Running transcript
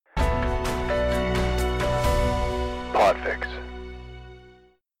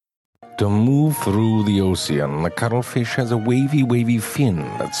To move through the ocean, the cuttlefish has a wavy, wavy fin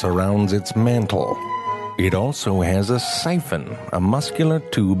that surrounds its mantle. It also has a siphon, a muscular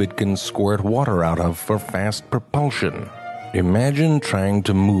tube it can squirt water out of for fast propulsion. Imagine trying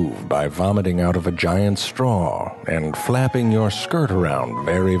to move by vomiting out of a giant straw and flapping your skirt around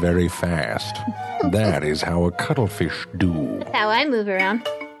very, very fast. That is how a cuttlefish do. That's how I move around.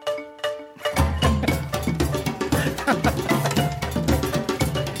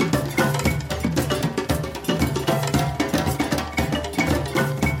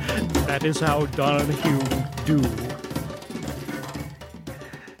 That is how Donahue do.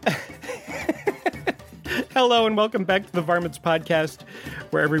 Hello and welcome back to the Varmints Podcast,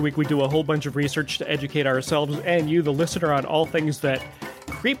 where every week we do a whole bunch of research to educate ourselves and you, the listener, on all things that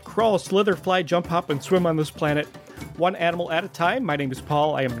creep, crawl, slither, fly, jump, hop, and swim on this planet, one animal at a time. My name is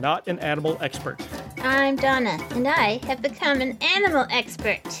Paul. I am not an animal expert. I'm Donna, and I have become an animal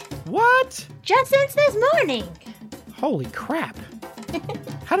expert. What? Just since this morning. Holy crap.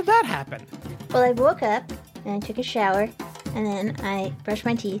 How did that happen? Well, I woke up, and I took a shower, and then I brushed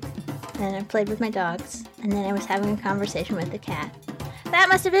my teeth, and then I played with my dogs, and then I was having a conversation with the cat. That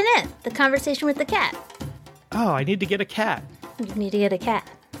must have been it, the conversation with the cat. Oh, I need to get a cat. You need to get a cat.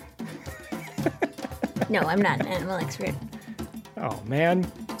 No, I'm not an animal expert. Oh, man.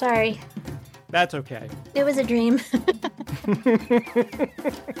 Sorry. That's okay. It was a dream.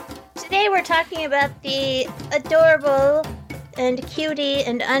 Today we're talking about the adorable and cutie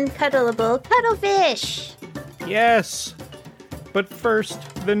and uncuddleable cuttlefish. Yes. But first,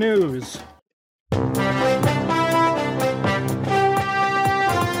 the news.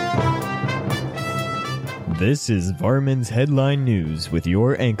 This is Varmints Headline News with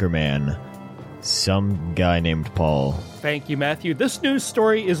your anchorman, some guy named Paul. Thank you, Matthew. This news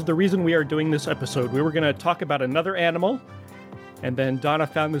story is the reason we are doing this episode. We were going to talk about another animal, and then Donna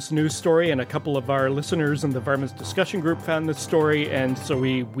found this news story, and a couple of our listeners in the Varmints discussion group found this story, and so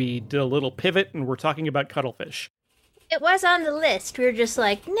we did a little pivot, and we're talking about cuttlefish. It was on the list. We were just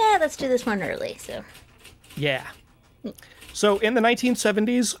like, nah, let's do this one early, so. Yeah. So in the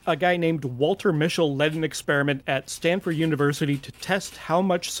 1970s, a guy named Walter Mischel led an experiment at Stanford University to test how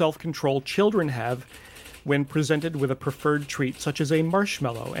much self-control children have when presented with a preferred treat, such as a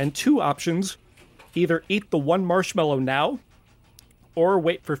marshmallow. And two options: either eat the one marshmallow now, or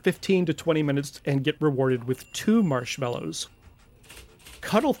wait for 15 to 20 minutes and get rewarded with 2 marshmallows.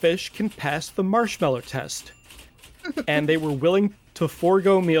 Cuttlefish can pass the marshmallow test, and they were willing to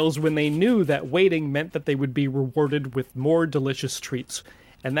forego meals when they knew that waiting meant that they would be rewarded with more delicious treats.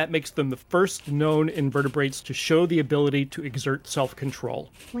 And that makes them the first known invertebrates to show the ability to exert self-control.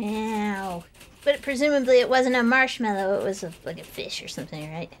 Wow. But presumably it wasn't a marshmallow, it was like a fish or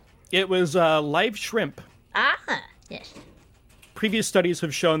something, right? It was live shrimp. Ah, yes. Previous studies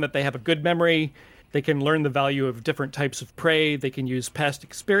have shown that they have a good memory, they can learn the value of different types of prey, they can use past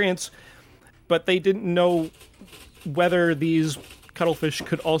experience, but they didn't know whether these cuttlefish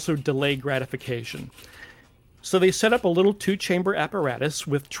could also delay gratification. So they set up a little 2-chamber apparatus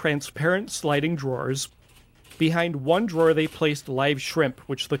with transparent sliding drawers. Behind one drawer they placed live shrimp,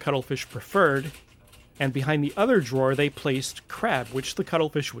 which the cuttlefish preferred, and behind the other drawer they placed crab, which the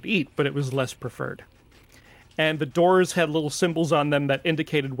cuttlefish would eat, but it was less preferred. And the doors had little symbols on them that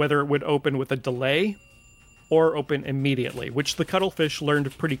indicated whether it would open with a delay or open immediately, which the cuttlefish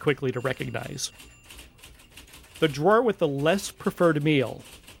learned pretty quickly to recognize. The drawer with the less preferred meal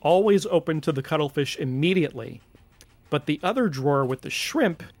always opened to the cuttlefish immediately, but the other drawer with the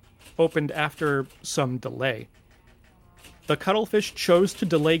shrimp opened after some delay. The cuttlefish chose to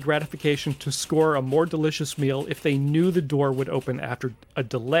delay gratification to score a more delicious meal if they knew the door would open after a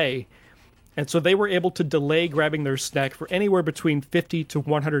delay, and so they were able to delay grabbing their snack for anywhere between 50 to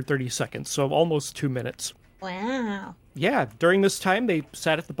 130 seconds, so almost 2 minutes. Wow. Yeah, during this time, they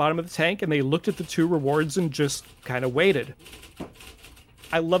sat at the bottom of the tank and they looked at the 2 rewards and just kind of waited.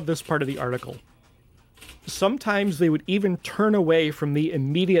 I love this part of the article. Sometimes they would even turn away from the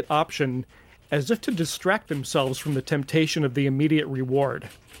immediate option as if to distract themselves from the temptation of the immediate reward.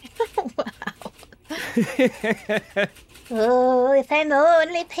 Wow. Oh, if I'm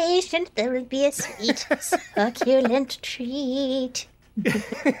only patient, there will be a sweet, succulent treat.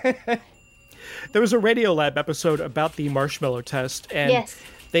 There was a Radiolab episode about the marshmallow test, and yes.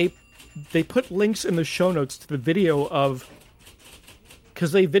 they put links in the show notes to the video of,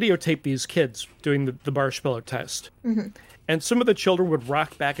 because they videotaped these kids doing the marshmallow test. Mm-hmm. And some of the children would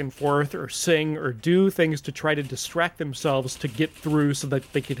rock back and forth or sing or do things to try to distract themselves to get through so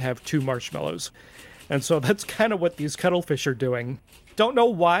that they could have 2 marshmallows. And so that's kind of what these cuttlefish are doing. Don't know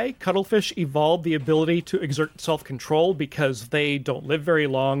why cuttlefish evolved the ability to exert self-control, because they don't live very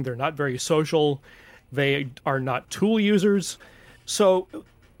long, they're not very social, they are not tool users. So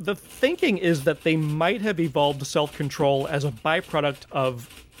the thinking is that they might have evolved self-control as a byproduct of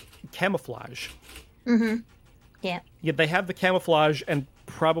camouflage. Yeah. Yeah, they have the camouflage, and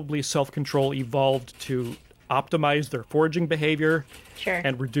probably self-control evolved to optimize their foraging behavior Sure.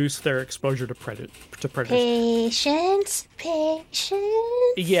 and reduce their exposure to predators. Patience.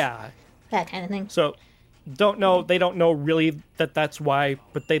 Yeah. That kind of thing. So, don't know. They don't know really that's why,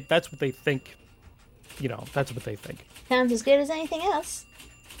 but that's what they think. That's what they think. Sounds as good as anything else.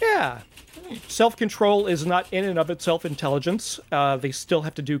 Yeah. Self-control is not in and of itself intelligence. They still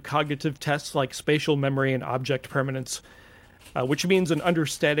have to do cognitive tests like spatial memory and object permanence, which means an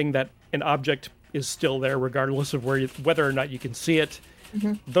understanding that an object is still there regardless of whether or not you can see it.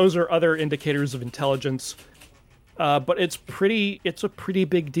 Those are other indicators of intelligence. But it's a pretty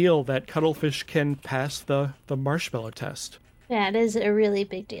big deal that cuttlefish can pass the marshmallow test. Yeah, it is a really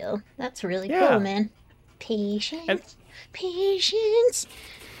big deal. That's really Yeah. cool, man. Patience. Patience.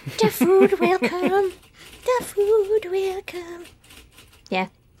 The food will come. The food will come. Yeah,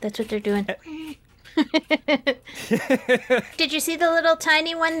 that's what they're doing. Did you see the little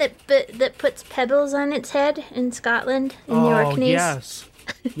tiny one that puts pebbles on its head in Scotland, in the Orkneys? Yes.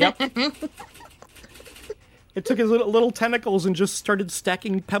 Yep. It took his little tentacles and just started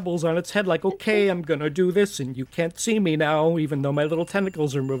stacking pebbles on its head like, okay, I'm going to do this, and you can't see me now, even though my little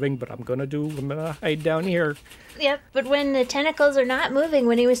tentacles are moving, but I'm going to hide down here. Yep, but when the tentacles are not moving,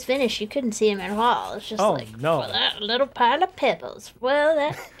 when he was finished, you couldn't see him at all. It's just Oh, like, no. well, that little pile of pebbles.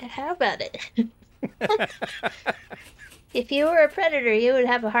 Well, how about it? If you were a predator, you would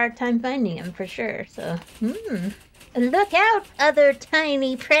have a hard time finding him for sure. So, look out, other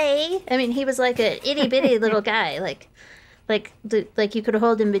tiny prey. I mean, he was like a itty bitty little guy, like you could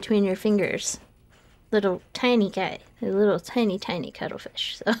hold him between your fingers. Little tiny guy, a little tiny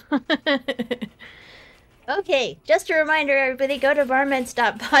cuttlefish. So. Okay, just a reminder, everybody, go to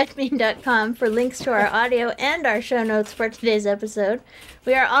varmints.podbean.com for links to our audio and our show notes for today's episode.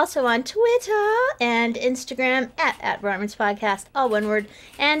 We are also on Twitter and Instagram at Varmints Podcast, all one word,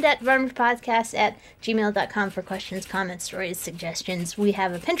 and at varmintspodcast@gmail.com for questions, comments, stories, suggestions. We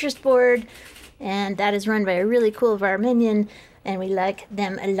have a Pinterest board, and that is run by a really cool Varminion, and we like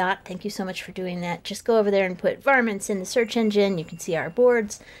them a lot. Thank you so much for doing that. Just go over there and put Varmints in the search engine. You can see our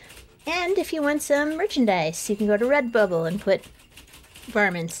boards. And if you want some merchandise, you can go to Redbubble and put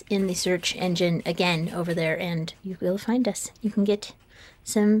Varmints in the search engine again over there, and you will find us. You can get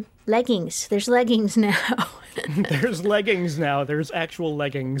some leggings. There's leggings now. There's leggings now. There's actual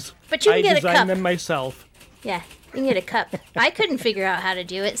leggings. But you can get a designed cup. them myself. Yeah, you can get a cup. I couldn't figure out how to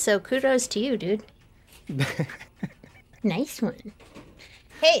do it, so kudos to you, dude. Nice one.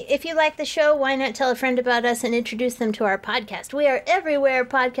 Hey, if you like the show, why not tell a friend about us and introduce them to our podcast? We are everywhere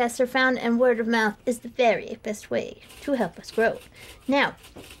podcasts are found, and word of mouth is the very best way to help us grow. Now,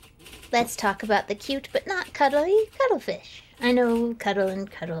 let's talk about the cute but not cuddly cuttlefish. I know cuddle and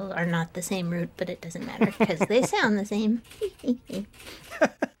cuddle are not the same root, but it doesn't matter because they sound the same.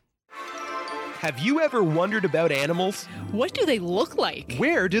 Have you ever wondered about animals? What do they look like?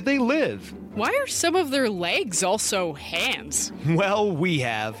 Where do they live? Why are some of their legs also hands? Well, we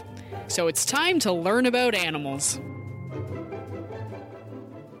have. So it's time to learn about animals.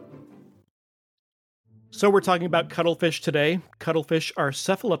 So we're talking about cuttlefish today. Cuttlefish are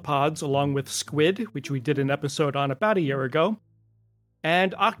cephalopods along with squid, which we did an episode on about a year ago,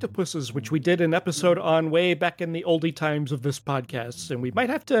 and octopuses, which we did an episode on way back in the oldie times of this podcast. And we might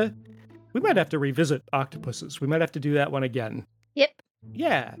have to revisit octopuses. We might have to do that one again. Yep.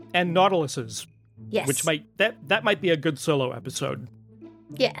 Yeah, and nautiluses, Yes. which that might be a good solo episode.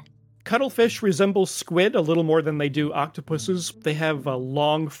 Yeah. Cuttlefish resemble squid a little more than they do octopuses. They have a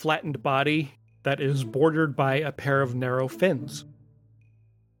long, flattened body that is bordered by a pair of narrow fins.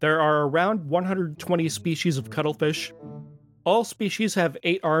 There are around 120 species of cuttlefish. All species have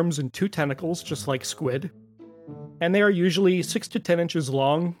 8 arms and 2 tentacles, just like squid. And they are usually 6 to 10 inches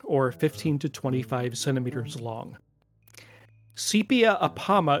long, or 15 to 25 centimeters long. Sepia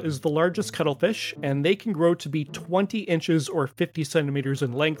apama is the largest cuttlefish, and they can grow to be 20 inches or 50 centimeters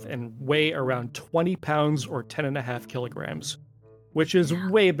in length and weigh around 20 pounds or 10.5 kilograms, which is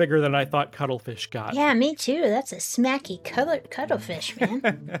way bigger than I thought cuttlefish got. Yeah, me too. That's a smacky cuttlefish,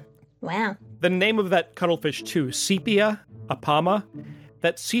 man. Wow. The name of that cuttlefish, too, Sepia apama,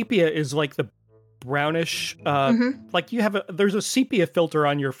 that sepia is like the brownish, like there's a sepia filter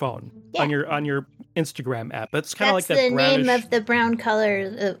on your phone, Yeah. on your Instagram app. It's kind of like That's that the brownish. name of the brown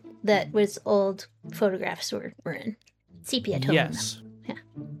color that was old photographs were in. Sepia tone. Yes. Yeah.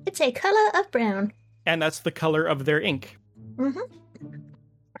 It's a color of brown. And that's the color of their ink.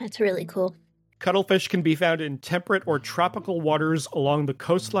 That's really cool. Cuttlefish can be found in temperate or tropical waters along the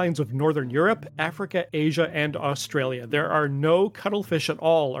coastlines of northern Europe, Africa, Asia, and Australia. There are no cuttlefish at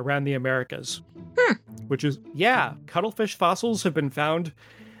all around the Americas. Which is, cuttlefish fossils have been found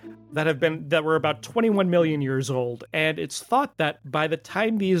that were about 21 million years old, and it's thought that by the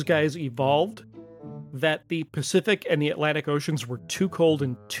time these guys evolved, that the Pacific and the Atlantic Oceans were too cold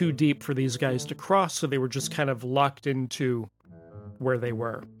and too deep for these guys to cross, so they were just kind of locked into where they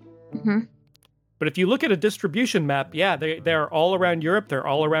were. But if you look at a distribution map, they're all around Europe, they're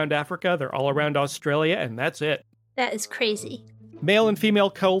all around Africa, they're all around Australia, and that's it. That is crazy. Male and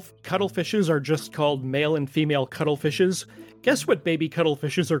female cuttlefishes are just called male and female cuttlefishes. Guess what baby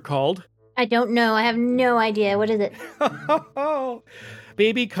cuttlefishes are called? I don't know. I have no idea. What is it?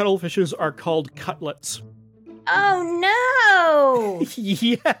 Baby cuttlefishes are called cutlets. Oh, no!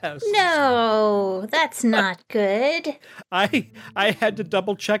 Yes. No, that's not good. I had to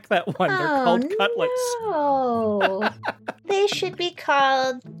double check that one. They're called cutlets. No. They should be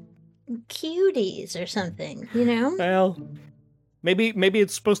called cuties or something, you know? Well, maybe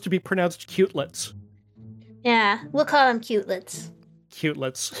it's supposed to be pronounced cutelets. Yeah, we'll call them cutelets.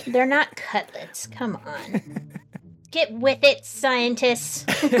 Cutelets. They're not cutlets. Come on. Get with it, scientists.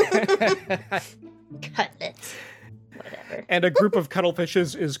 Cutlets. Whatever. And a group of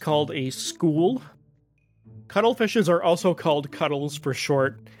cuttlefishes is called a school. Cuttlefishes are also called cuttles for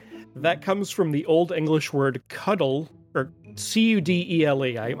short. That comes from the Old English word cuddle, or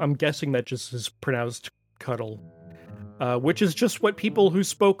C-U-D-E-L-E. I'm guessing that just is pronounced cuddle, which is just what people who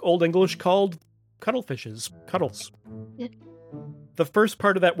spoke Old English called cuttlefishes, cuttles. Yeah. The first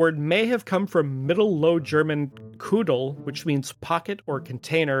part of that word may have come from Middle Low German kudel, which means pocket or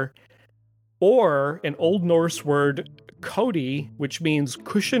container, or an Old Norse word kodi, which means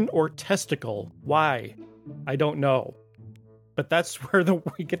cushion or testicle. Why? I don't know. But that's where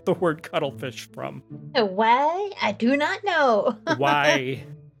we get the word cuttlefish from. Why? I do not know. Why?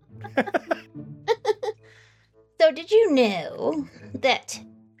 So did you know that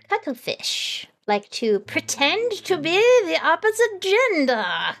cuttlefish like to pretend to be the opposite gender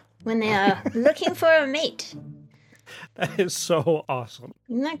when they are looking for a mate? That is so awesome.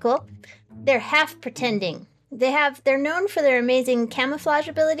 Isn't that cool? They're half pretending. They're known for their amazing camouflage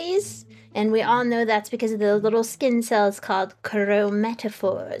abilities, and we all know that's because of the little skin cells called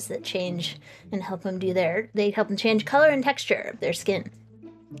chromatophores that change and help them change color and texture of their skin.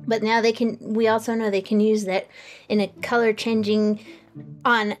 But now we also know they can use that in a color changing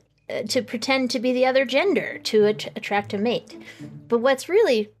to pretend to be the other gender to attract a mate. But what's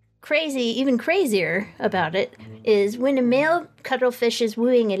really crazy, even crazier about it, is when a male cuttlefish is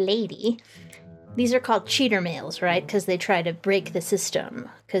wooing a lady. These are called cheater males, right? Because they try to break the system.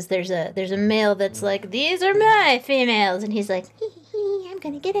 Because there's a male that's like, these are my females, and he's like, I'm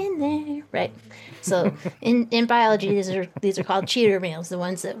gonna get in there, right? So in biology, these are called cheater males, the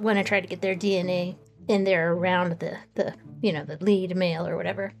ones that want to try to get their DNA in there around the lead male or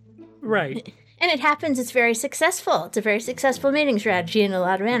whatever. Right. And it happens, it's very successful. It's a very successful mating strategy in a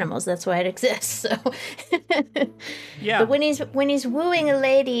lot of animals. That's why it exists. So yeah. But when he's wooing a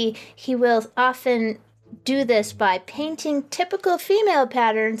lady, he will often do this by painting typical female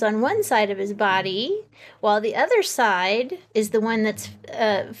patterns on one side of his body, while the other side is the one that's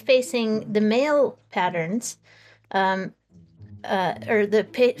facing the male patterns, facing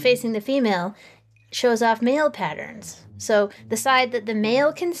the female shows off male patterns. So the side that the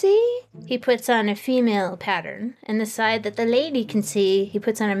male can see, he puts on a female pattern. And the side that the lady can see, he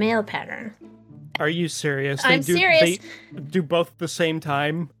puts on a male pattern. Are you serious? I'm serious. They do both at the same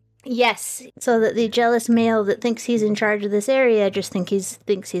time? Yes. So that the jealous male that thinks he's in charge of this area just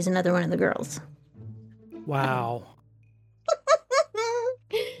thinks he's another one of the girls. Wow.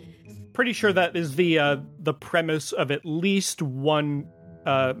 Pretty sure that is the premise of at least one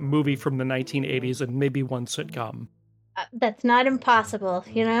movie from the 1980s and maybe one sitcom. That's not impossible,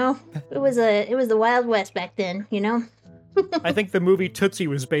 you know? It was the Wild West back then, you know? I think the movie Tootsie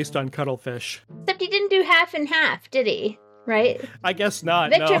was based on cuttlefish. Except he didn't do half and half, did he? Right? I guess not,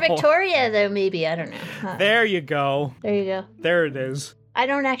 Victor no. Victoria, though, maybe. I don't know. There you go. There you go. There it is. I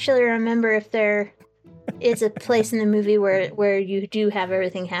don't actually remember if there is a place in the movie where you do have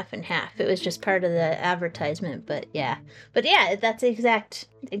everything half and half. It was just part of the advertisement, but yeah. But yeah, that's the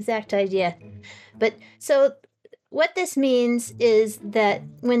exact idea. But so what this means is that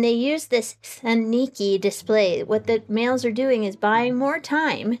when they use this Thaniki display, what the males are doing is buying more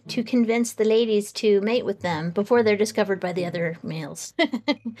time to convince the ladies to mate with them before they're discovered by the other males.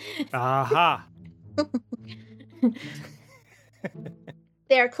 Aha.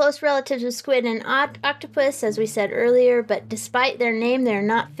 They are close relatives of squid and octopus, as we said earlier, but despite their name, they're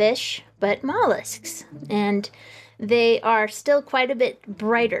not fish, but mollusks. And they are still quite a bit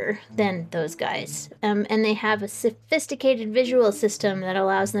brighter than those guys. And they have a sophisticated visual system that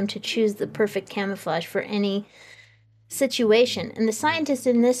allows them to choose the perfect camouflage for any situation. And the scientist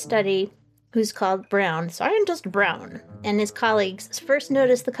in this study, who's called Brown, Scientist Brown, and his colleagues first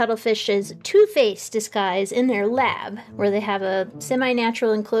noticed the cuttlefish's two-face disguise in their lab, where they have a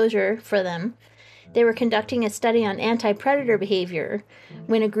semi-natural enclosure for them. They were conducting a study on anti-predator behavior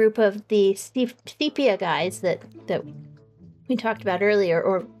when a group of the sepia guys that we talked about earlier,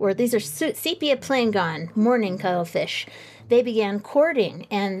 or these are sepia plangon, morning cuttlefish, they began courting,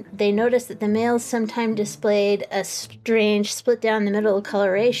 and they noticed that the males sometimes displayed a strange split down the middle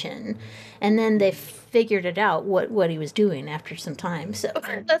coloration, and then they figured it out what he was doing after some time. So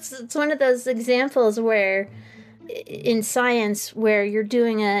it's one of those examples where in science where you're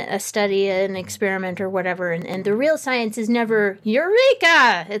doing a study, an experiment or whatever, and the real science is never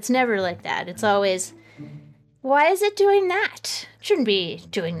eureka. It's never like that. It's always, why is it doing that? It shouldn't be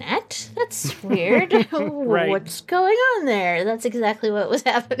doing that. That's weird. Right. What's going on there? That's exactly what was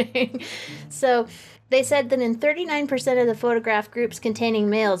happening. So they said that in 39% of the photograph groups containing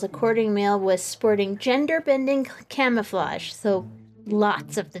males, a courting male was sporting gender-bending camouflage, so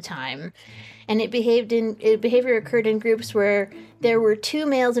lots of the time. And behavior occurred in groups where there were 2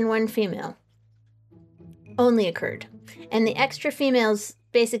 males and 1 female. Only occurred. And the extra females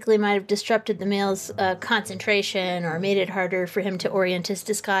basically might have disrupted the male's concentration or made it harder for him to orient his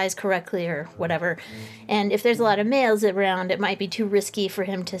disguise correctly or whatever. And if there's a lot of males around, it might be too risky for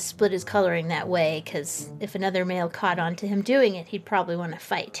him to split his coloring that way, because if another male caught on to him doing it, he'd probably want to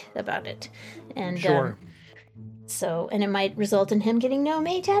fight about it. And Sure. And it might result in him getting no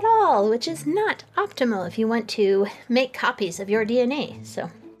mate at all, which is not optimal if you want to make copies of your DNA. So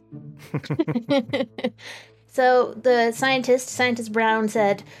the scientist Brown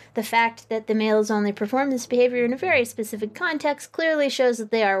said, the fact that the males only perform this behavior in a very specific context clearly shows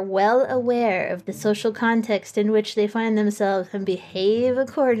that they are well aware of the social context in which they find themselves and behave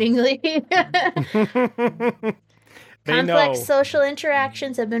accordingly. Complex social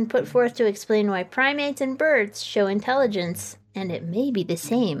interactions have been put forth to explain why primates and birds show intelligence, and it may be the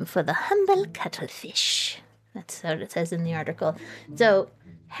same for the humble cuttlefish. That's what it says in the article. So,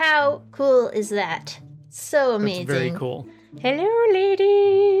 how cool is that? So amazing. That's very cool. Hello,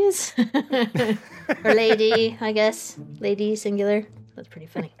 ladies. Or lady, I guess. Lady, singular. That's pretty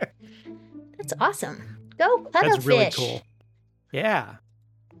funny. That's awesome. Go cuttlefish. That's really cool. Yeah.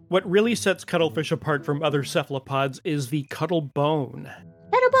 What really sets cuttlefish apart from other cephalopods is the cuttle bone.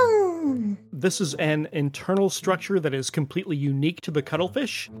 Cuttle bone! This is an internal structure that is completely unique to the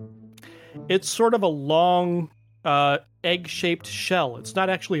cuttlefish. It's sort of a long, egg-shaped shell. It's not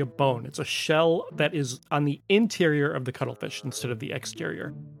actually a bone. It's a shell that is on the interior of the cuttlefish instead of the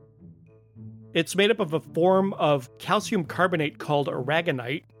exterior. It's made up of a form of calcium carbonate called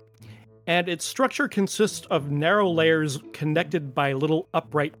aragonite, and its structure consists of narrow layers connected by little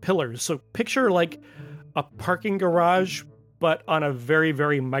upright pillars. So picture like a parking garage, but on a very,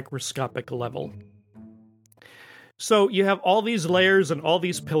 very microscopic level. So you have all these layers and all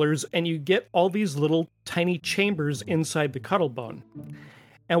these pillars, and you get all these little tiny chambers inside the cuttlebone.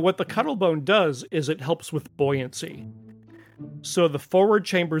 And what the cuttlebone does is it helps with buoyancy. So the forward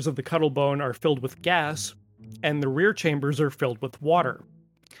chambers of the cuttlebone are filled with gas, and the rear chambers are filled with water.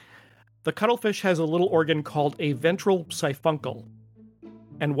 The cuttlefish has a little organ called a ventral siphuncle.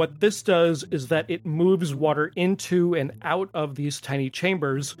 And what this does is that it moves water into and out of these tiny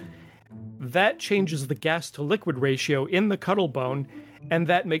chambers. That changes the gas to liquid ratio in the cuttlebone, and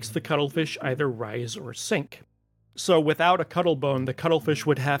that makes the cuttlefish either rise or sink. So without a cuttlebone, the cuttlefish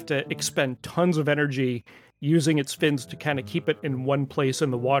would have to expend tons of energy using its fins to kind of keep it in one place in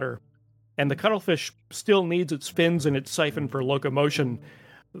the water. And the cuttlefish still needs its fins and its siphon for locomotion.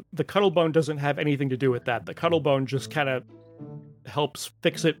 The cuttlebone doesn't have anything to do with that. The cuttlebone just kind of helps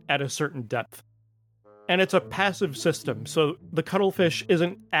fix it at a certain depth. And it's a passive system, so the cuttlefish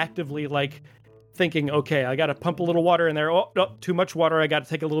isn't actively like thinking, okay, I got to pump a little water in there. Oh, no, too much water. I got to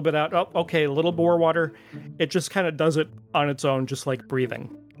take a little bit out. Oh, okay, a little more water. It just kind of does it on its own, just like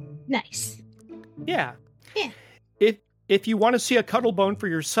breathing. Nice. Yeah. Yeah. If you want to see a cuttlebone for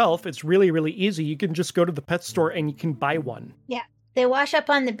yourself, it's really, really easy. You can just go to the pet store and you can buy one. Yeah. They wash up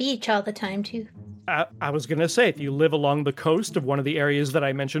on the beach all the time, too. I was going to say, if you live along the coast of one of the areas that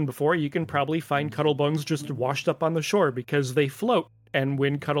I mentioned before, you can probably find cuttlebones just washed up on the shore because they float. And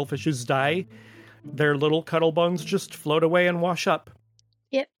when cuttlefishes die, their little cuttlebones just float away and wash up.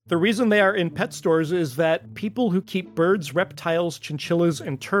 Yep. The reason they are in pet stores is that people who keep birds, reptiles, chinchillas,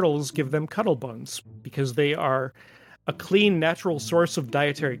 and turtles give them cuttlebones because they are a clean, natural source of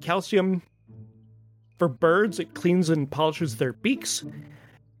dietary calcium. For birds, it cleans and polishes their beaks.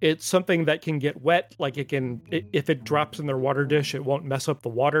 It's something that can get wet, like if it drops in their water dish, it won't mess up the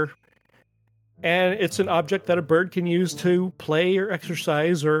water. And it's an object that a bird can use to play or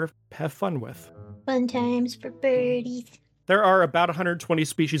exercise or have fun with. Fun times for birdies. There are about 120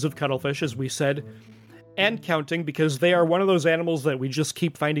 species of cuttlefish, as we said, and counting, because they are one of those animals that we just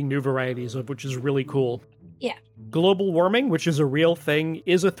keep finding new varieties of, which is really cool. Yeah. Global warming, which is a real thing,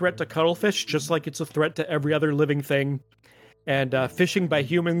 is a threat to cuttlefish, just like it's a threat to every other living thing. And fishing by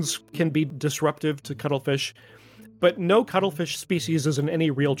humans can be disruptive to cuttlefish, but no cuttlefish species is in any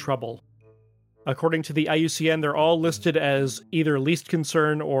real trouble. According to the IUCN, they're all listed as either least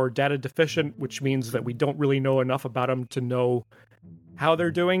concern or data deficient, which means that we don't really know enough about them to know how they're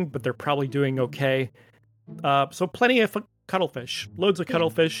doing, but they're probably doing okay. So plenty of cuttlefish, loads of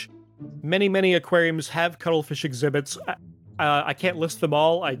cuttlefish. Many, many aquariums have cuttlefish exhibits. I can't list them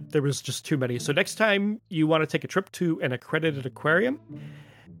all. There was just too many. So next time you want to take a trip to an accredited aquarium,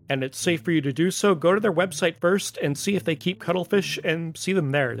 and it's safe for you to do so, go to their website first and see if they keep cuttlefish and see them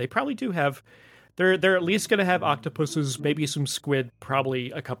there. They probably do have... They're at least going to have octopuses, maybe some squid, probably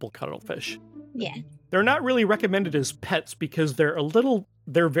a couple cuttlefish. Yeah. They're not really recommended as pets because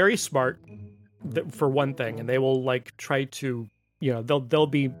they're very smart, for one thing, and they will try to, they'll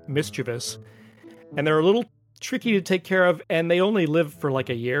be mischievous, and they're a little tricky to take care of, and they only live for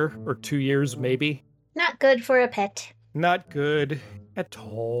a year or 2 years, maybe. Not good for a pet. Not good at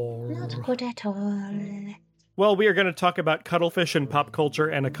all. Not good at all. Well, we are going to talk about cuttlefish and pop culture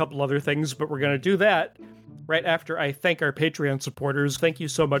and a couple other things, but we're going to do that right after I thank our Patreon supporters. Thank you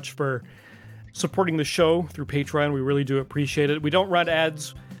so much for supporting the show through Patreon. We really do appreciate it. We don't run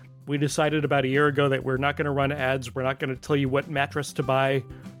ads. We decided about a year ago that we're not going to run ads. We're not going to tell you what mattress to buy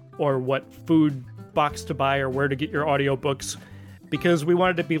or what food box to buy or where to get your audiobooks because we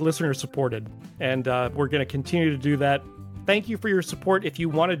wanted to be listener supported. And we're going to continue to do that. Thank you for your support. If you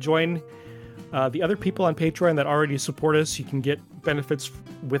want to join the other people on Patreon that already support us, you can get benefits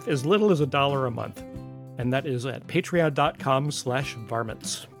with as little as $1 a month. And that is at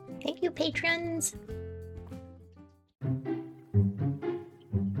patreon.com/varmints. Thank you, patrons.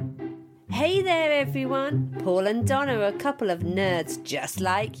 Hey there, everyone. Paul and Donna are a couple of nerds just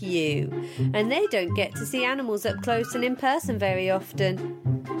like you. And they don't get to see animals up close and in person very often.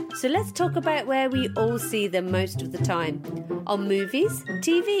 So let's talk about where we all see them most of the time. On movies,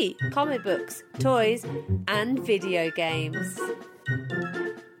 TV, comic books, toys, and video games.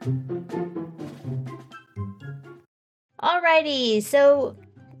 Alrighty, so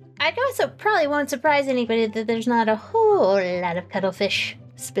I guess it probably won't surprise anybody that there's not a whole lot of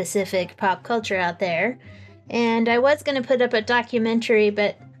cuttlefish-specific pop culture out there. And I was going to put up a documentary,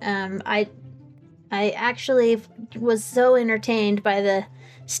 but I actually was so entertained by the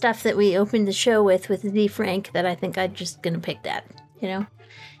stuff that we opened the show with Z Frank that I think I'm just gonna pick that. You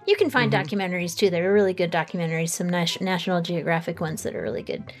can find documentaries too that are really good documentaries, some National Geographic ones that are really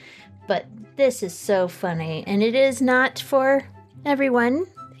good, but this is so funny, and it is not for everyone.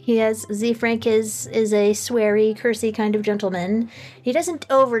 Z Frank is a sweary, cursy kind of gentleman. He doesn't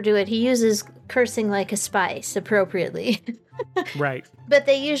overdo it. He uses cursing like a spice appropriately. Right. But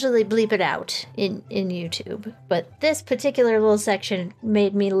they usually bleep it out in YouTube. But this particular little section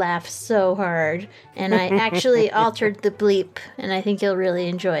made me laugh so hard. And I actually altered the bleep, and I think you'll really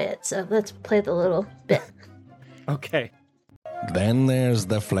enjoy it. So let's play the little bit. Okay. Then there's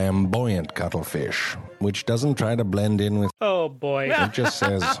the flamboyant cuttlefish, which doesn't try to blend in with... Oh, boy. It just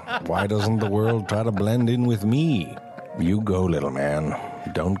says, why doesn't the world try to blend in with me? You go, little man.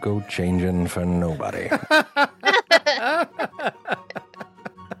 Don't go changing for nobody.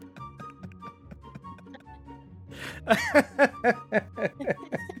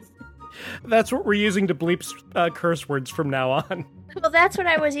 That's what we're using to bleep curse words from now on. Well, that's what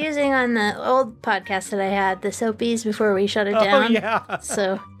I was using on the old podcast that I had, the Soapies, before we shut it down. Oh, yeah.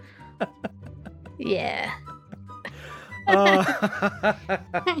 So, yeah. I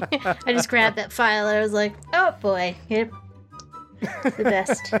just grabbed that file and I was like, oh boy, yep. The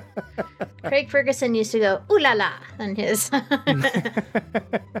best. Craig Ferguson used to go, ooh la la, on his.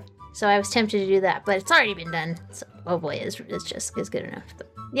 So I was tempted to do that, but it's already been done. So, oh boy, it's good enough.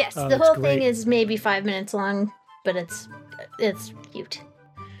 But yes, the whole thing is maybe 5 minutes long, but it's cute.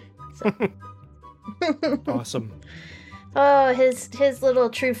 So. Awesome. Oh, his little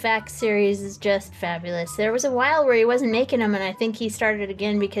True Facts series is just fabulous. There was a while where he wasn't making them, and I think he started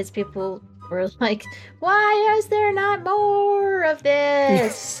again because people were like, why is there not more of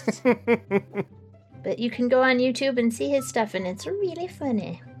this? But you can go on YouTube and see his stuff, and it's really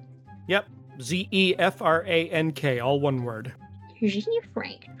funny. Yep. Zefrank, all one word.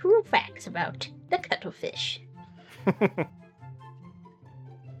 Frank, True Facts about the cuttlefish.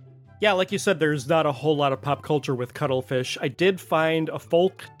 Yeah, like you said, there's not a whole lot of pop culture with cuttlefish. I did find a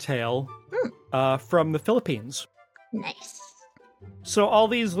folk tale from the Philippines. Nice. So all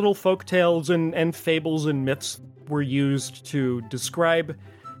these little folk tales and fables and myths were used to describe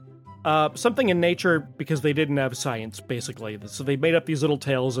something in nature because they didn't have science, basically. So they made up these little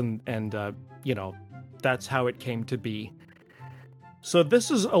tales and that's how it came to be. So this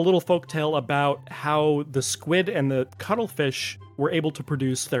is a little folk tale about how the squid and the cuttlefish were able to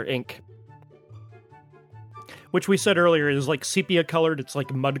produce their ink. Which we said earlier is like sepia colored, it's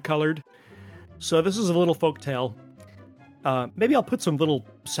like mud colored. So this is a little folk tale. Maybe I'll put some little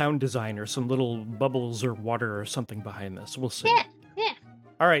sound design or some little bubbles or water or something behind this. We'll see. Yeah.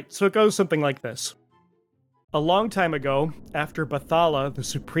 Alright, so it goes something like this. A long time ago, after Bathala, the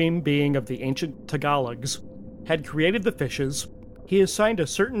supreme being of the ancient Tagalogs, had created the fishes, he assigned a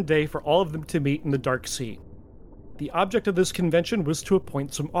certain day for all of them to meet in the Dark Sea. The object of this convention was to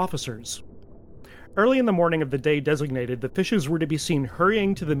appoint some officers. Early in the morning of the day designated, the fishes were to be seen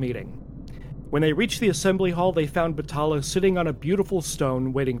hurrying to the meeting. When they reached the assembly hall, they found Bathala sitting on a beautiful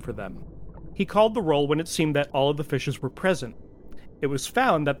stone waiting for them. He called the roll when it seemed that all of the fishes were present. It was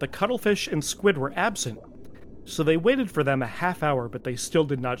found that the cuttlefish and squid were absent, so they waited for them a half hour, but they still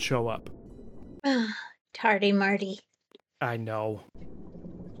did not show up. Tardy Marty. I know.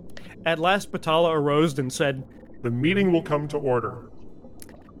 At last, Bathala arose and said, "The meeting will come to order."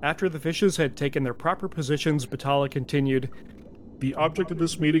 After the fishes had taken their proper positions, Bathala continued, "The object of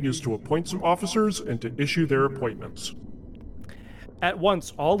this meeting is to appoint some officers and to issue their appointments." At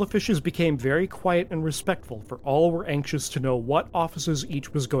once, all the fishes became very quiet and respectful, for all were anxious to know what offices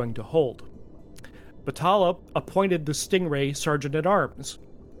each was going to hold. Bathala appointed the stingray sergeant-at-arms.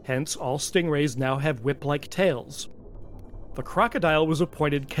 Hence, all stingrays now have whip-like tails. The crocodile was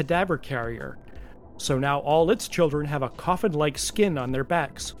appointed cadaver carrier, so now all its children have a coffin-like skin on their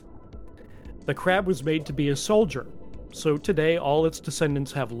backs. The crab was made to be a soldier, so today all its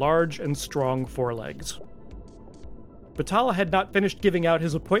descendants have large and strong forelegs. Bathala had not finished giving out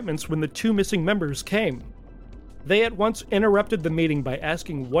his appointments when the two missing members came. They at once interrupted the meeting by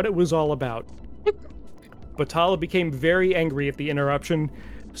asking what it was all about. Bathala became very angry at the interruption,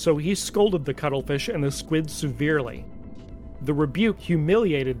 so he scolded the cuttlefish and the squid severely. The rebuke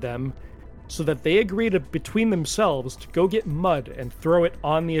humiliated them, so that they agreed between themselves to go get mud and throw it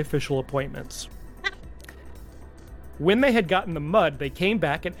on the official appointments. When they had gotten the mud, they came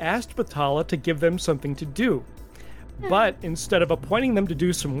back and asked Bathala to give them something to do. But instead of appointing them to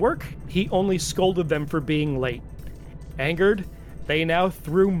do some work, he only scolded them for being late. Angered, they now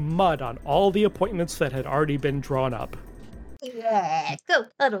threw mud on all the appointments that had already been drawn up. Yeah, go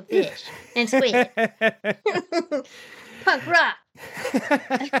cuttlefish and squid. Punk rock.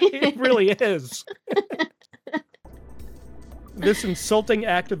 It really is. This insulting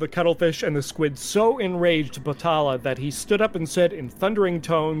act of the cuttlefish and the squid so enraged Bathala that he stood up and said in thundering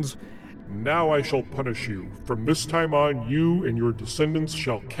tones, "Now I shall punish you. From this time on, you and your descendants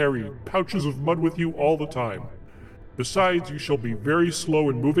shall carry pouches of mud with you all the time. Besides, you shall be very slow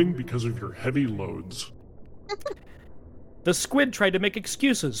in moving because of your heavy loads." The squid tried to make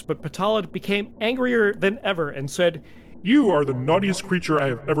excuses, but Bathala became angrier than ever and said, "You are the naughtiest creature I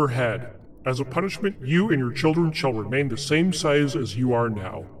have ever had. As a punishment, you and your children shall remain the same size as you are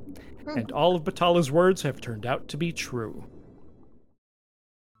now." And all of Batala's words have turned out to be true.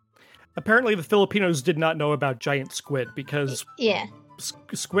 Apparently the Filipinos did not know about giant squid because Yeah.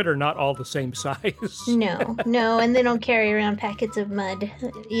 Squid are not all the same size. No, and they don't carry around packets of mud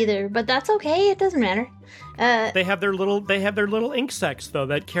either. But that's okay; it doesn't matter. They have their little ink sacs though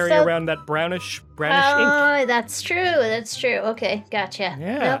that carry So- around that brownish ink. Oh, that's true. That's true. Okay, gotcha.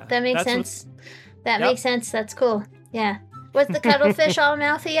 Yeah, Nope, that makes that's what- sense. That Yep. makes sense. That's cool. Yeah. Was the cuttlefish all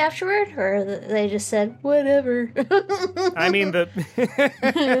mouthy afterward, or they just said whatever? I mean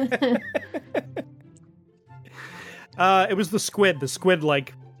it was the squid. The squid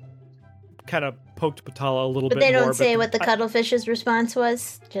kind of poked Bathala a little But bit they more. don't say what the cuttlefish's response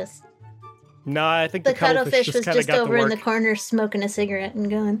was. Just No, I think the the cuttlefish cuttlefish was kind of just got over to in the work. corner smoking a cigarette and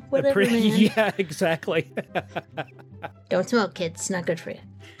going, whatever, man. Yeah, exactly. Don't smoke, kids. It's not good for you.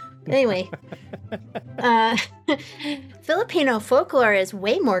 Anyway, Filipino folklore is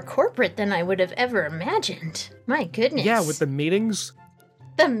way more corporate than I would have ever imagined. My goodness. Yeah, with the meetings.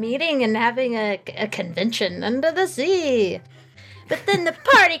 The meeting and having a convention under the sea. But then the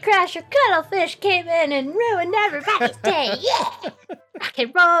party crasher Cuttlefish came in and ruined everybody's day. Yeah! Rock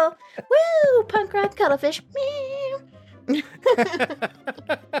and roll. Woo! Punk rock Cuttlefish. Meow.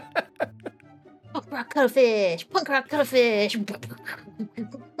 Punk rock Cuttlefish. Punk rock Cuttlefish.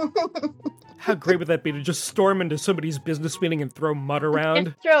 How great would that be to just storm into somebody's business meeting and throw mud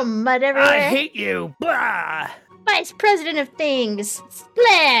around? Throw mud everywhere. I hate you! Blah! Vice President of Things.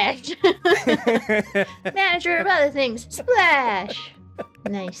 Splash! Manager of other things. Splash!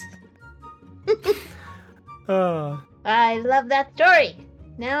 Nice. I love that story.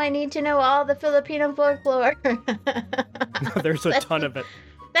 Now I need to know all the Filipino folklore. There's a ton of it.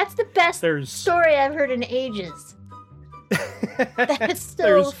 That's the best story I've heard in ages. That is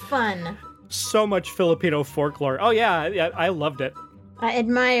so fun. So much Filipino folklore. Oh yeah, I loved it. I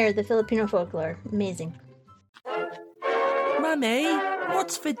admire the Filipino folklore. Amazing. Mummy,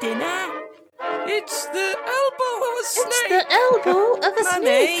 what's for dinner? It's the elbow of a snake. It's the elbow of a snake.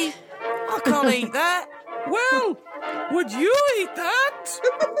 Mummy, I can't eat that. Well, would you eat that?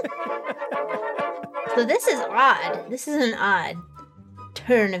 So this is odd. This is an odd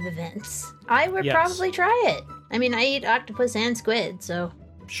turn of events. I would probably try it. I mean, I eat octopus and squid, so...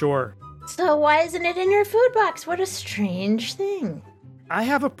 Sure. So why isn't it in your food box? What a strange thing. I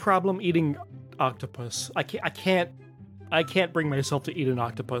have a problem eating octopus. I can't bring myself to eat an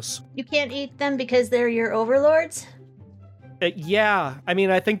octopus. You can't eat them because they're your overlords? Yeah. I mean,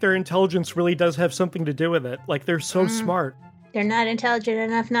 I think their intelligence really does have something to do with it. Like, they're so smart. They're not intelligent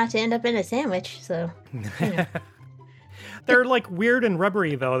enough not to end up in a sandwich, so... You know. They're, like, weird and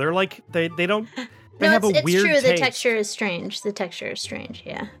rubbery, though. They're, like, they don't... They no, have a it's weird true. taste. The texture is strange. The texture is strange.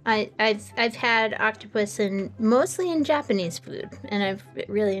 Yeah, I've had octopus mostly in Japanese food, and I've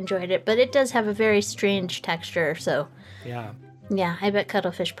really enjoyed it. But it does have a very strange texture. So yeah, I bet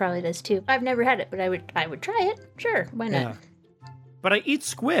cuttlefish probably does too. I've never had it, but I would try it. Sure, why not? Yeah. But I eat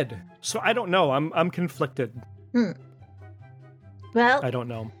squid, so I don't know. I'm conflicted. Well, I don't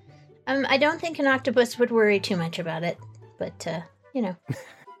know. I don't think an octopus would worry too much about it, but you know.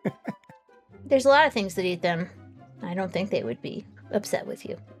 There's a lot of things that eat them. I don't think they would be upset with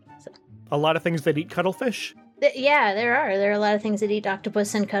you. So. A lot of things that eat cuttlefish? Yeah, there are. There are a lot of things that eat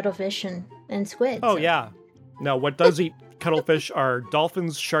octopus and cuttlefish and squid. Oh, yeah. No, what does eat cuttlefish are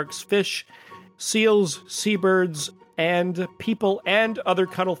dolphins, sharks, fish, seals, seabirds, and people and other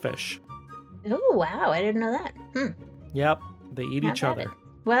cuttlefish. Oh, wow. I didn't know that. Yep, they eat each other.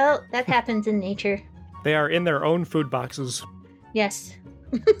 Well, that happens in nature. They are in their own food boxes. Yes.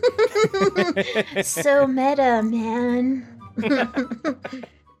 So meta, man.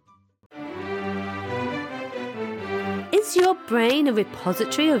 Is your brain a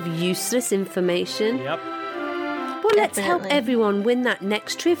repository of useless information? Yep. Well, let's help everyone win that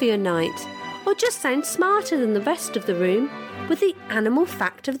next trivia night. Or just sound smarter than the rest of the room with the animal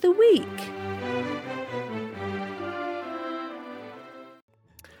fact of the week.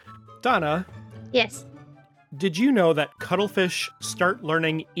 Donna. Yes. Did you know that cuttlefish start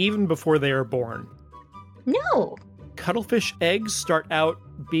learning even before they are born? No. Cuttlefish eggs start out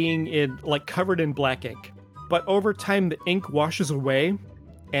being covered in black ink. But over time, the ink washes away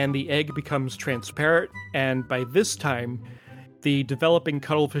and the egg becomes transparent. And by this time, the developing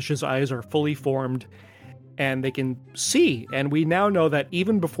cuttlefish's eyes are fully formed and they can see. And we now know that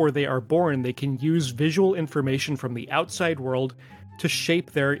even before they are born, they can use visual information from the outside world to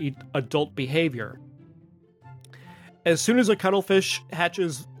shape their adult behavior. As soon as a cuttlefish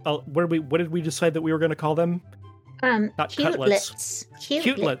hatches, what did we decide that we were going to call them? Not cutlets.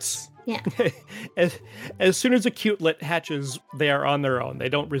 Cutlets. Yeah. As soon as a cutelet hatches, they are on their own. They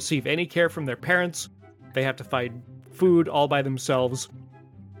don't receive any care from their parents. They have to find food all by themselves.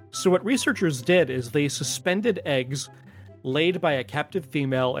 So what researchers did is they suspended eggs laid by a captive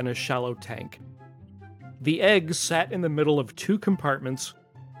female in a shallow tank. The eggs sat in the middle of two compartments,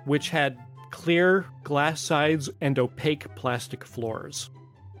 which had clear glass sides and opaque plastic floors.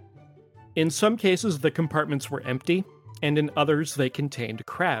 In some cases, the compartments were empty, and in others, they contained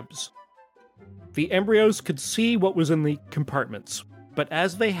crabs. The embryos could see what was in the compartments, but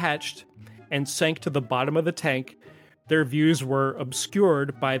as they hatched and sank to the bottom of the tank, their views were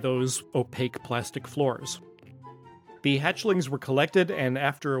obscured by those opaque plastic floors. The hatchlings were collected, and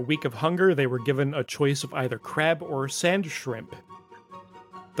after a week of hunger, they were given a choice of either crab or sand shrimp.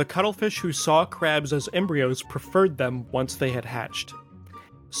 The cuttlefish who saw crabs as embryos preferred them once they had hatched.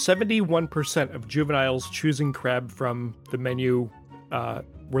 71% of juveniles choosing crab from the menu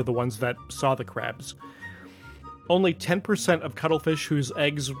were the ones that saw the crabs. only 10% of cuttlefish whose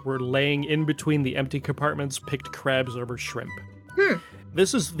eggs were laying in between the empty compartments picked crabs over shrimp.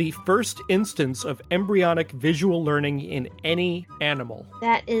 This is the first instance of embryonic visual learning in any animal.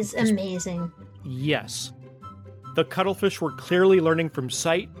 That is amazing. Yes. The cuttlefish were clearly learning from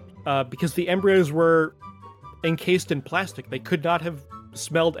sight because the embryos were encased in plastic. They could not have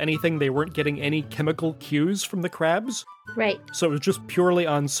smelled anything. They weren't getting any chemical cues from the crabs. Right. So it was just purely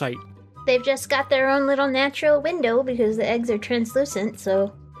on sight. They've just got their own little natural window because the eggs are translucent,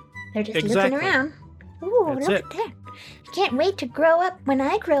 so they're just looking around. Ooh, That's look it. at that. I can't wait to grow up. When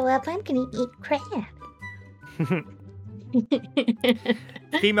I grow up, I'm going to eat crab.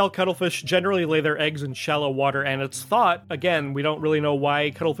 Female cuttlefish generally lay their eggs in shallow water, and it's thought, again, we don't really know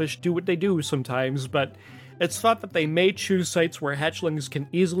why cuttlefish do what they do sometimes, but it's thought that they may choose sites where hatchlings can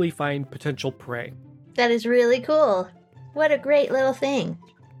easily find potential prey. That is really cool. What a great little thing.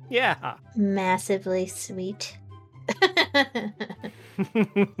 Yeah. Massively sweet.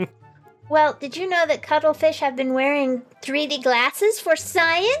 Well, did you know that cuttlefish have been wearing 3D glasses for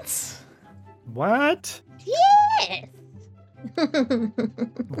science? What? Yes!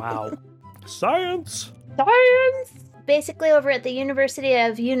 Wow. Science! Science! Basically, over at the University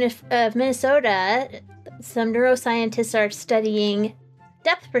of Minnesota, some neuroscientists are studying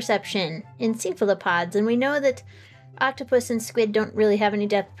depth perception in cephalopods, and we know that octopus and squid don't really have any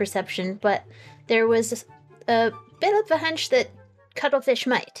depth perception, but there was a bit of a hunch that cuttlefish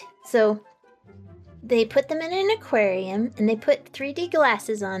might. So they put them in an aquarium and they put 3D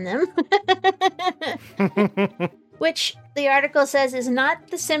glasses on them, which the article says is not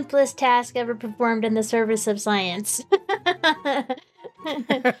the simplest task ever performed in the service of science.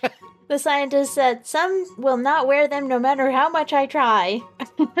 The scientist said, "Some will not wear them no matter how much I try."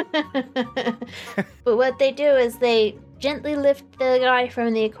 But what they do is they gently lift the guy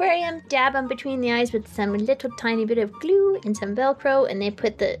from the aquarium, dab him between the eyes with some little tiny bit of glue and some Velcro, and they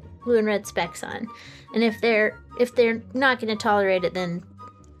put the blue and red specs on. And if they're not going to tolerate it, then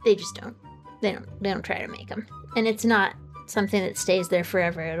they just don't. They don't try to make them. And it's not something that stays there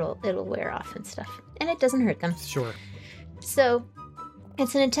forever. It'll wear off and stuff, and it doesn't hurt them. Sure. So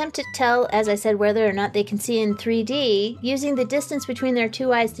it's an attempt to tell, as I said, whether or not they can see in 3D using the distance between their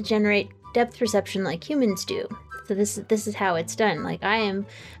two eyes to generate depth perception like humans do. So this is how it's done. Like, I am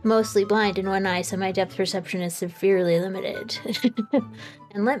mostly blind in one eye, so my depth perception is severely limited.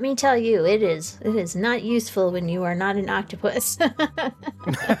 And let me tell you, it is not useful when you are not an octopus.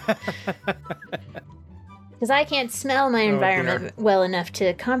 Because I can't smell my environment well enough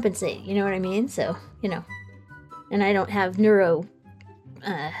to compensate, you know what I mean? So, and I don't have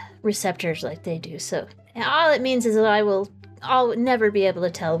receptors like they do. So all it means is that I'll never be able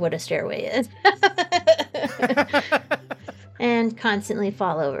to tell what a stairway is. And constantly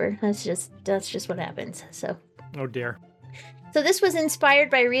fall over. That's just what happens. So. Oh dear. So this was inspired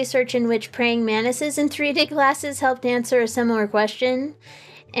by research in which praying mantises in 3D glasses helped answer a similar question.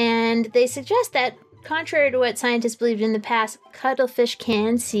 And they suggest that, contrary to what scientists believed in the past, cuttlefish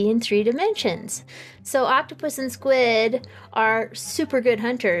can see in 3 dimensions. So octopus and squid are super good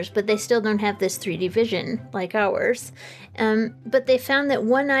hunters, but they still don't have this 3D vision like ours. But they found that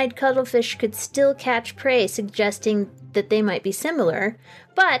one-eyed cuttlefish could still catch prey, suggesting that they might be similar.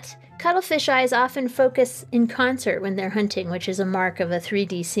 But cuttlefish eyes often focus in concert when they're hunting, which is a mark of a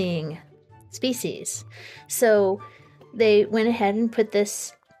 3D seeing species. So they went ahead and put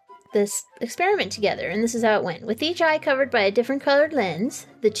this experiment together, and this is how it went. With each eye covered by a different colored lens,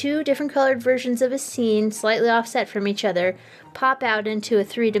 the 2 different colored versions of a scene, slightly offset from each other, pop out into a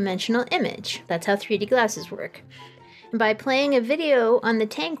 3-dimensional image. That's how 3D glasses work. And by playing a video on the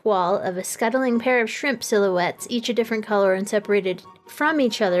tank wall of a scuttling pair of shrimp silhouettes, each a different color and separated from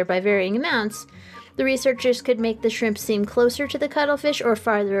each other by varying amounts, the researchers could make the shrimp seem closer to the cuttlefish or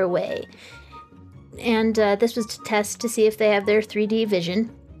farther away. And this was to test to see if they have their 3D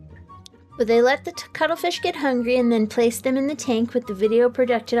vision. But they let the cuttlefish get hungry and then placed them in the tank with the video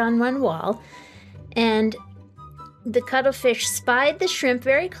projected on one wall. And the cuttlefish spied the shrimp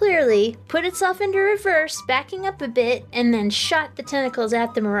very clearly, put itself into reverse, backing up a bit, and then shot the tentacles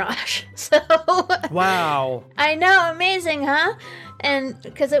at the mirage. So, wow! I know, amazing, huh? And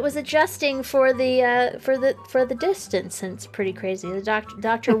because it was adjusting for the distance, and it's pretty crazy. The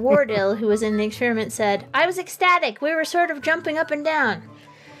Dr. Wardell, who was in the experiment, said, "I was ecstatic. We were sort of jumping up and down."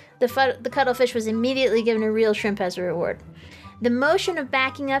 The cuttlefish was immediately given a real shrimp as a reward. The motion of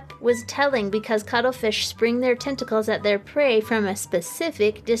backing up was telling because cuttlefish spring their tentacles at their prey from a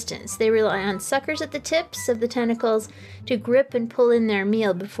specific distance. They rely on suckers at the tips of the tentacles to grip and pull in their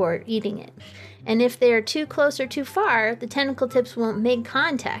meal before eating it. And if they are too close or too far, the tentacle tips won't make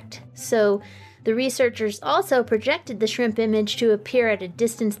contact. So The researchers also projected the shrimp image to appear at a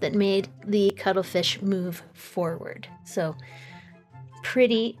distance that made the cuttlefish move forward. So,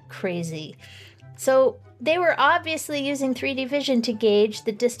 pretty crazy. So, they were obviously using 3D vision to gauge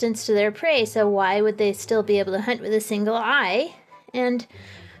the distance to their prey, so why would they still be able to hunt with a single eye?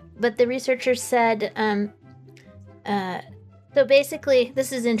 But the researchers said, so basically,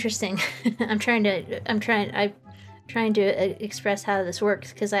 this is interesting. I'm trying to express how this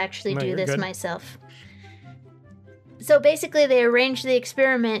works because I actually do this myself. So basically, they arranged the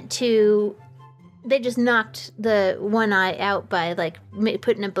experiment they just knocked the one eye out by like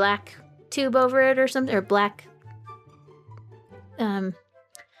putting a black tube over it or something, or black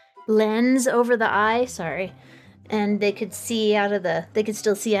lens over the eye. Sorry. And they could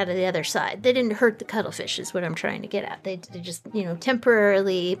still see out of the other side. They didn't hurt the cuttlefish is what I'm trying to get at. They just,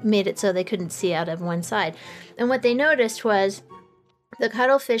 temporarily made it so they couldn't see out of one side. And what they noticed was the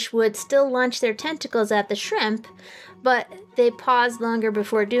cuttlefish would still launch their tentacles at the shrimp, but they paused longer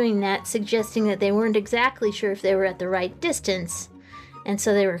before doing that, suggesting that they weren't exactly sure if they were at the right distance. And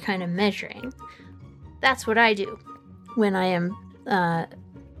so they were kind of measuring. That's what I do when I am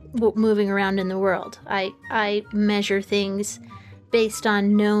moving around in the world. I measure things based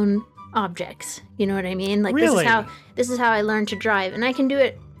on known objects. You know what I mean? Like really? This is how I learned to drive, and I can do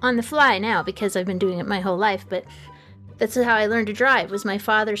it on the fly now because I've been doing it my whole life. But that's how I learned to drive. Was my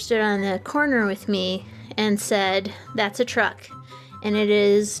father stood on the corner with me and said, "That's a truck, and it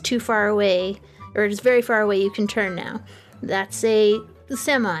is too far away, or it is very far away. You can turn now. That's a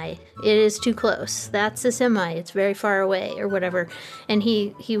semi. It is too close. That's a semi. It's very far away," or whatever. And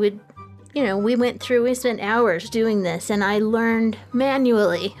he would, we spent hours doing this, and I learned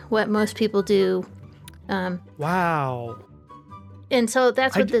manually what most people do. Wow. And so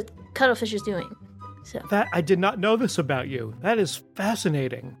that's what the cuttlefish is doing. So that I did not know this about you. That is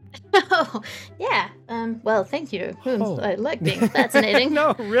fascinating. Oh, yeah. Well, thank you. I like being fascinating.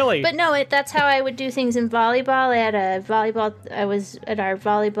 No, really. But no, that's how I would do things in volleyball. I was at our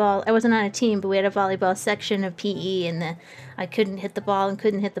volleyball. I wasn't on a team, but we had a volleyball section of PE, and I couldn't hit the ball and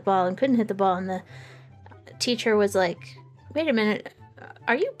couldn't hit the ball and couldn't hit the ball. And the teacher was like, "Wait a minute.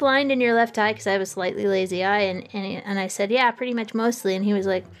 Are you blind in your left eye?" Because I have a slightly lazy eye. And I said, "Yeah, pretty much mostly." And he was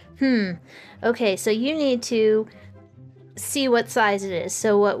like, okay, so you need to see what size it is.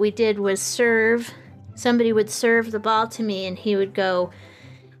 So what we did was somebody would serve the ball to me, and he would go,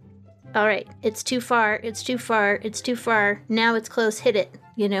 "All right, it's too far, it's too far, it's too far. Now it's close, hit it,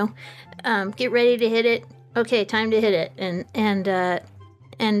 get ready to hit it. Okay, time to hit it."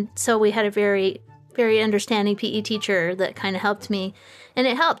 And so we had a very, very understanding PE teacher that kind of helped me. And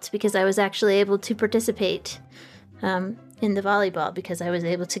it helped because I was actually able to participate in the volleyball because I was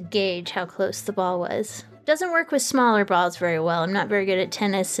able to gauge how close the ball was. Doesn't work with smaller balls very well. I'm not very good at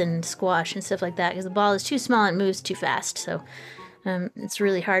tennis and squash and stuff like that because the ball is too small and moves too fast. So it's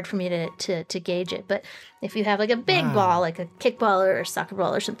really hard for me to gauge it. But if you have like a big ball, like a kickball or a soccer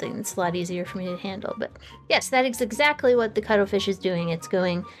ball or something, it's a lot easier for me to handle. But yes, that is exactly what the cuttlefish is doing. It's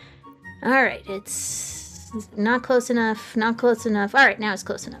going, all right, it's not close enough, not close enough. All right, now it's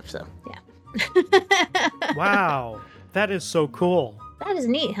close enough. So yeah. Wow. That is so cool. That is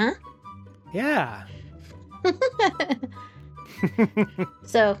neat, huh? Yeah.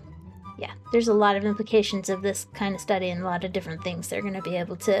 So, yeah, there's a lot of implications of this kind of study and a lot of different things they're going to be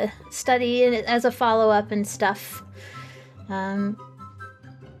able to study as a follow-up and stuff. And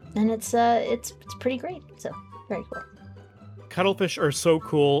it's pretty great. So, very cool. Cuttlefish are so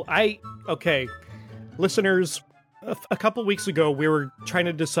cool. Listeners, a couple weeks ago, we were trying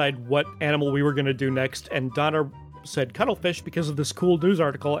to decide what animal we were going to do next, and Donna said cuttlefish because of this cool news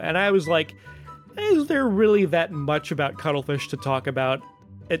article, and I was like, is there really that much about cuttlefish to talk about?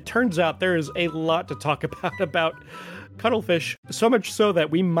 It turns out there is a lot to talk about cuttlefish, so much so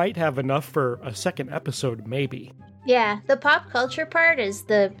that we might have enough for a second episode, maybe. Yeah, the pop culture part is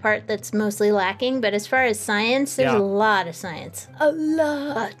the part that's mostly lacking, but as far as science, there's a lot of science. A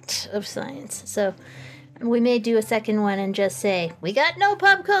lot of science. So we may do a second one and just say, we got no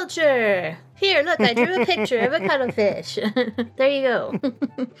pop culture! Here, look, I drew a picture of a cuttlefish. There you go.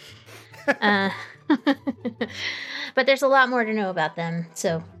 But there's a lot more to know about them,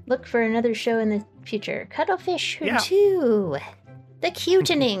 so look for another show in the future. Cuttlefish Who 2. The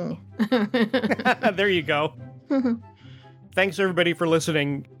cutening. There you go. Thanks, everybody, for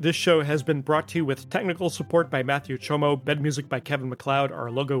listening. This show has been brought to you with technical support by Matthew Chomo, bed music by Kevin MacLeod. Our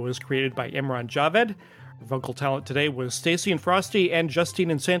logo was created by Imran Javed. Our vocal talent today was Stacy and Frosty and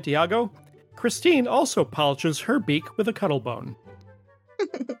Justine and Santiago. Christine also polishes her beak with a cuttlebone.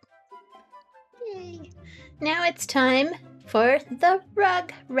 Yay. Now it's time for the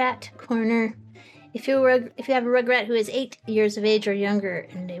Rug Rat Corner. If you have a rugrat who is 8 years of age or younger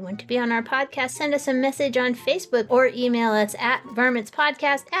and they want to be on our podcast, send us a message on Facebook or email us at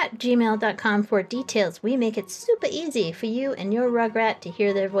varmintspodcast@gmail.com for details. We make it super easy for you and your rugrat to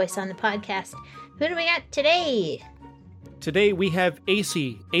hear their voice on the podcast. Who do we got today? Today we have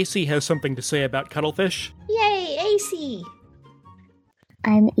AC. AC has something to say about cuttlefish. Yay, AC!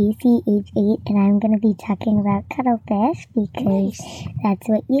 I'm AC, age 8, and I'm going to be talking about cuttlefish because that's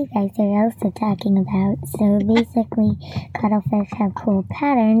what you guys are also talking about. So basically, cuttlefish have cool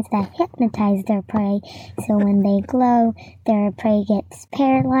patterns that hypnotize their prey. So when they glow, their prey gets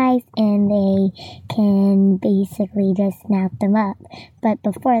paralyzed and they can basically just snap them up. But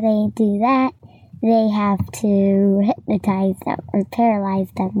before they do that, they have to hypnotize them or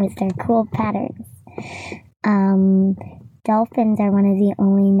paralyze them with their cool patterns. Dolphins are one of the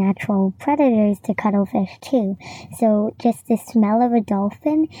only natural predators to cuttlefish too. So just the smell of a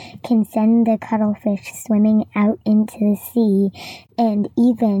dolphin can send the cuttlefish swimming out into the sea and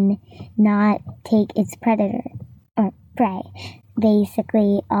even not take its predator or prey.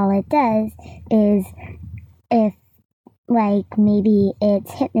 Basically, all it does is if maybe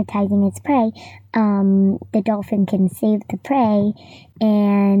it's hypnotizing its prey, the dolphin can save the prey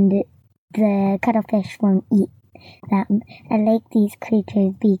and the cuttlefish won't eat them. I like these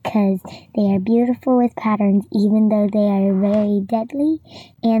creatures because they are beautiful with patterns even though they are very deadly,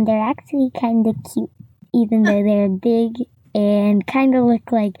 and they're actually kind of cute even though they're big and kind of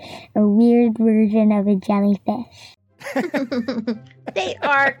look like a weird version of a jellyfish. They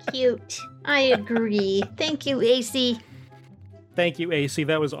are cute. I agree. Thank you, AC. Thank you, AC.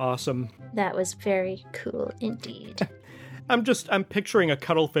 That was awesome. That was very cool indeed. I'm picturing a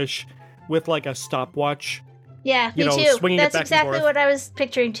cuttlefish with like a stopwatch. Yeah, me too. That's exactly what I was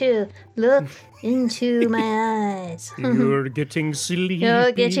picturing too. Look into my eyes. You're getting sleepy.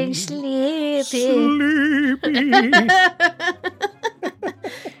 You're getting sleepy. Sleepy.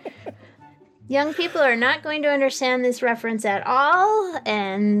 Young people are not going to understand this reference at all,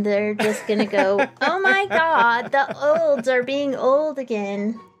 and they're just going to go, oh my god, the olds are being old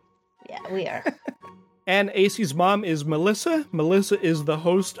again. Yeah, we are. And AC's mom is Melissa. Melissa is the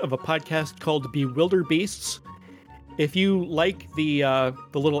host of a podcast called Bewilder Beasts. If you like the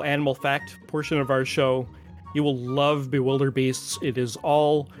little animal fact portion of our show, you will love Bewilder Beasts. It is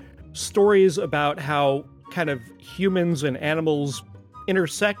all stories about how kind of humans and animals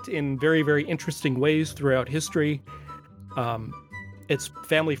intersect in very, very interesting ways throughout history. It's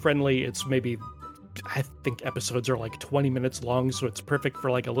family friendly. It's maybe, I think episodes are like 20 minutes long, so it's perfect for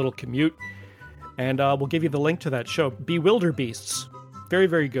like a little commute. And we'll give you the link to that show. Bewilder Beasts. Very,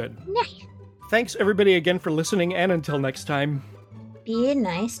 very good. Nice. Thanks, everybody, again for listening, and until next time. Be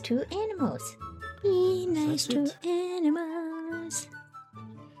nice to animals. Be nice to animals.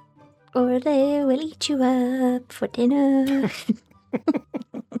 Or they will eat you up for dinner.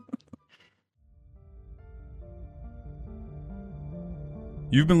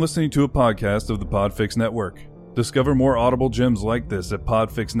 You've been listening to a podcast of the Podfix Network. Discover more audible gems like this at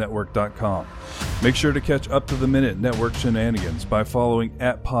podfixnetwork.com. Make sure to catch up-to-the-minute network shenanigans by following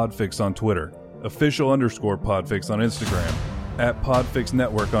 @Podfix on Twitter, official_Podfix on Instagram, @Podfix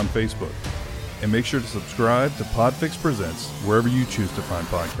Network on Facebook. And make sure to subscribe to Podfix Presents wherever you choose to find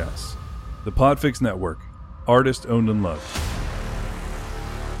podcasts. The Podfix Network, artist owned and loved.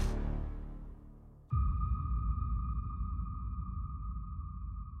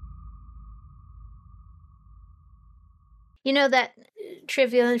 You know that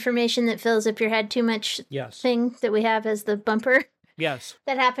trivial information that fills up your head too much thing that we have as the bumper? Yes.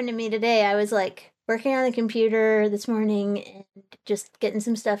 That happened to me today. I was like working on the computer this morning and just getting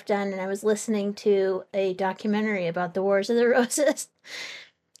some stuff done, and I was listening to a documentary about the Wars of the Roses.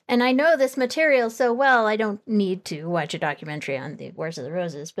 And I know this material so well, I don't need to watch a documentary on the Wars of the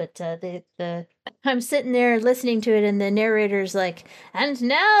Roses, but I'm sitting there listening to it, and the narrator's like, and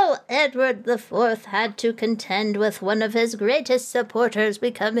now Edward IV had to contend with one of his greatest supporters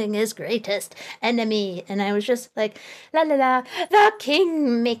becoming his greatest enemy. And I was just like, la la la, the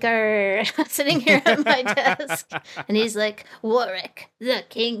Kingmaker, sitting here at my desk. And he's like, Warwick, the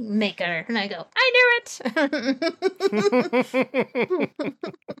Kingmaker. And I go, I knew it!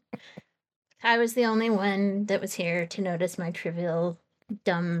 I was the only one that was here to notice my trivial,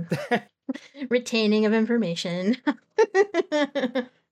 dumb retaining of information.